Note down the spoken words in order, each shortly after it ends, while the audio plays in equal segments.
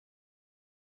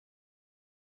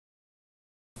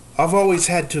I've always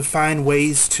had to find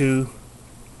ways to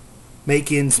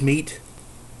make ends meet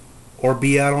or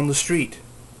be out on the street.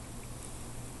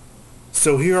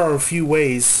 So here are a few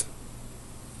ways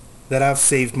that I've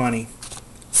saved money.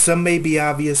 Some may be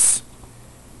obvious,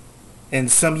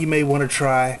 and some you may want to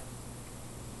try,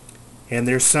 and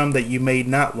there's some that you may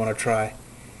not want to try.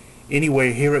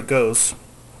 Anyway, here it goes.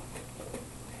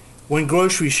 When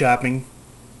grocery shopping,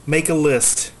 make a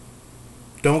list.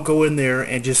 Don't go in there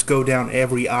and just go down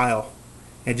every aisle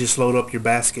and just load up your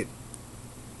basket.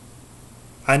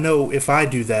 I know if I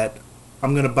do that,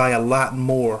 I'm going to buy a lot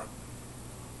more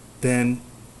than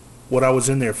what I was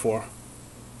in there for.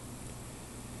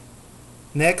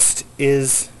 Next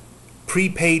is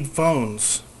prepaid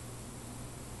phones.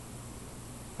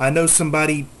 I know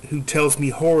somebody who tells me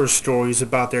horror stories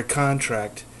about their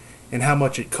contract and how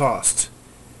much it costs.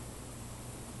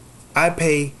 I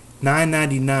pay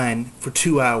 $9.99 for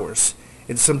 2 hours,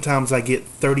 and sometimes I get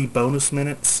 30 bonus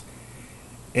minutes,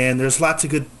 and there's lots of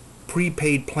good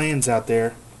prepaid plans out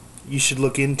there you should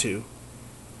look into.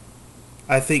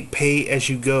 I think pay as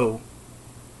you go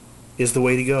is the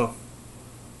way to go.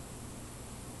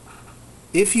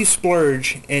 If you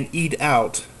splurge and eat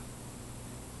out,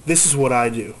 this is what I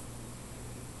do.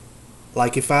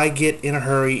 Like if I get in a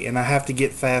hurry and I have to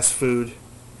get fast food,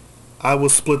 I will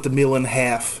split the meal in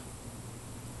half.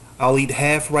 I'll eat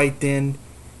half right then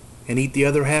and eat the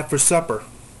other half for supper.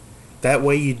 That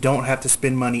way you don't have to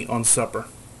spend money on supper.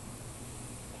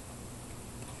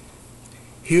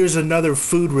 Here's another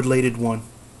food-related one.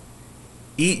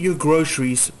 Eat your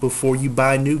groceries before you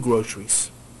buy new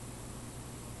groceries.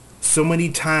 So many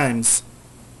times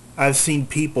I've seen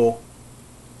people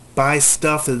buy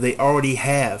stuff that they already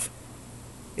have.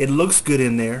 It looks good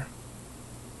in there,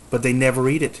 but they never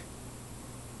eat it.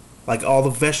 Like all the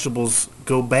vegetables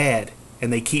go bad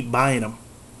and they keep buying them.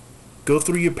 Go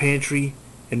through your pantry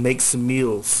and make some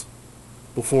meals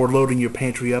before loading your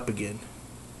pantry up again.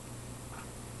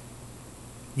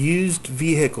 Used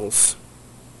vehicles.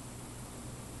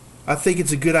 I think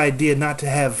it's a good idea not to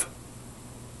have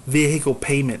vehicle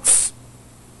payments.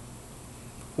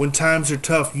 When times are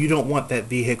tough, you don't want that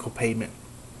vehicle payment.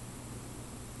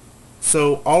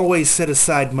 So always set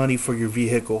aside money for your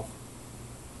vehicle,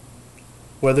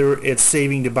 whether it's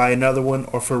saving to buy another one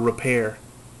or for repair,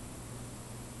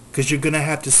 because you're going to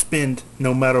have to spend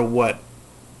no matter what.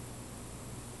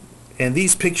 And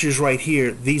these pictures right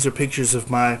here, these are pictures of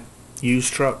my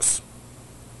used trucks.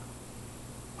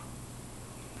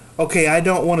 Okay, I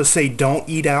don't want to say don't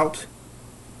eat out,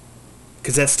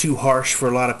 because that's too harsh for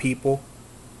a lot of people.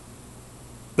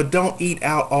 But don't eat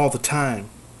out all the time.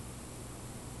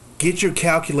 Get your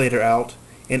calculator out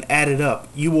and add it up.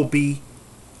 You will be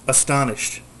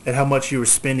astonished at how much you are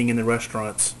spending in the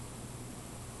restaurants.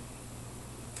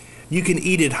 You can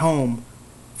eat at home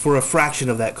for a fraction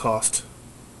of that cost.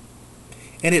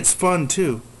 And it's fun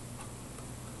too.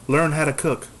 Learn how to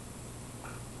cook.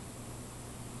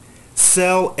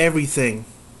 Sell everything.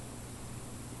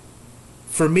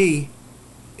 For me,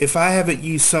 if I haven't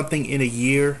used something in a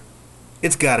year,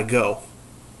 it's gotta go.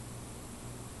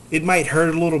 It might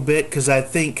hurt a little bit because I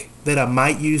think that I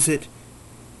might use it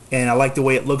and I like the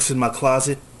way it looks in my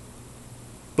closet,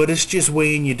 but it's just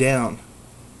weighing you down.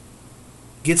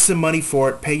 Get some money for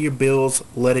it, pay your bills,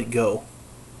 let it go.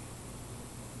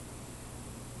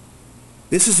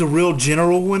 This is a real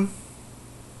general one,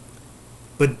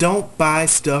 but don't buy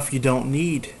stuff you don't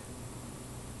need.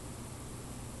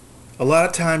 A lot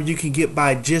of times you can get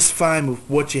by just fine with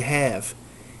what you have,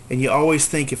 and you always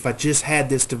think if I just had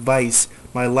this device,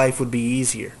 my life would be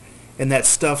easier. And that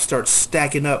stuff starts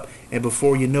stacking up, and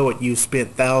before you know it, you've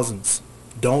spent thousands.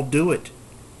 Don't do it.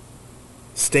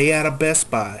 Stay out of Best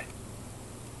Buy.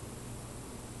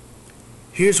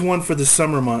 Here's one for the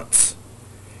summer months.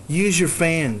 Use your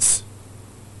fans.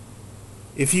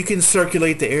 If you can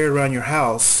circulate the air around your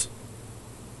house,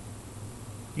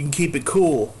 you can keep it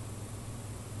cool.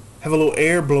 Have a little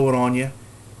air blowing on you,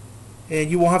 and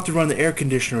you won't have to run the air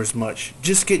conditioner as much.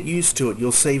 Just get used to it.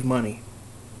 You'll save money.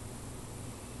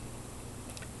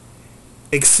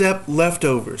 Accept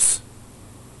leftovers.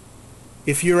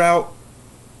 If you're out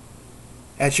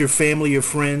at your family or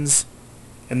friends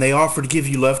and they offer to give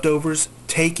you leftovers,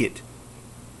 take it.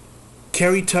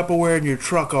 Carry Tupperware in your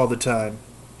truck all the time,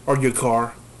 or your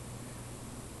car,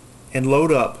 and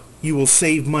load up. You will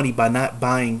save money by not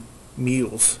buying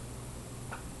meals.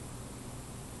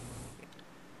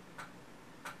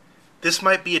 This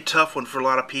might be a tough one for a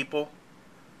lot of people,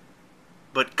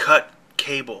 but cut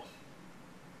cable.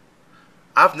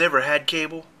 I've never had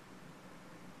cable.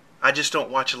 I just don't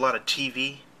watch a lot of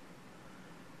TV.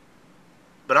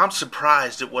 But I'm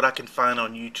surprised at what I can find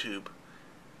on YouTube.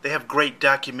 They have great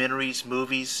documentaries,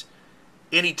 movies,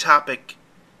 any topic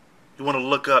you want to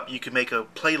look up, you can make a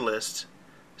playlist,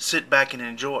 sit back and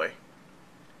enjoy.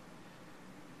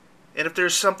 And if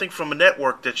there's something from a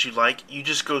network that you like, you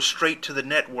just go straight to the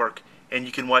network and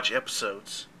you can watch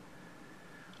episodes.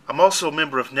 I'm also a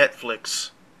member of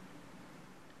Netflix.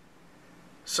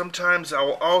 Sometimes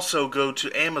I'll also go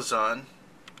to Amazon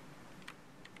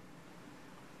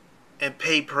and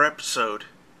pay per episode.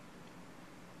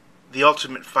 The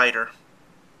Ultimate Fighter.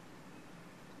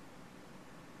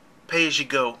 Pay as you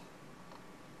go.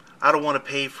 I don't want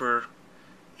to pay for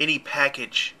any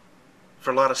package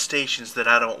for a lot of stations that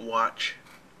I don't watch.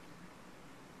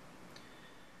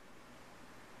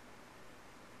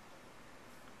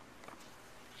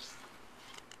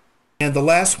 And the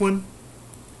last one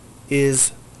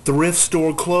is thrift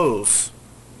store clothes.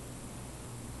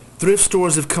 Thrift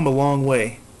stores have come a long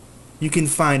way. You can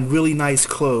find really nice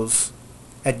clothes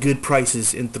at good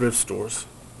prices in thrift stores.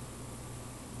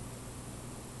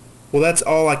 Well, that's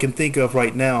all I can think of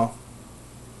right now.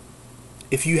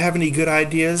 If you have any good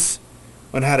ideas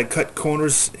on how to cut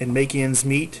corners and make ends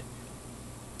meet,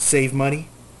 save money,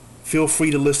 feel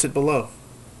free to list it below.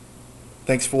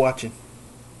 Thanks for watching.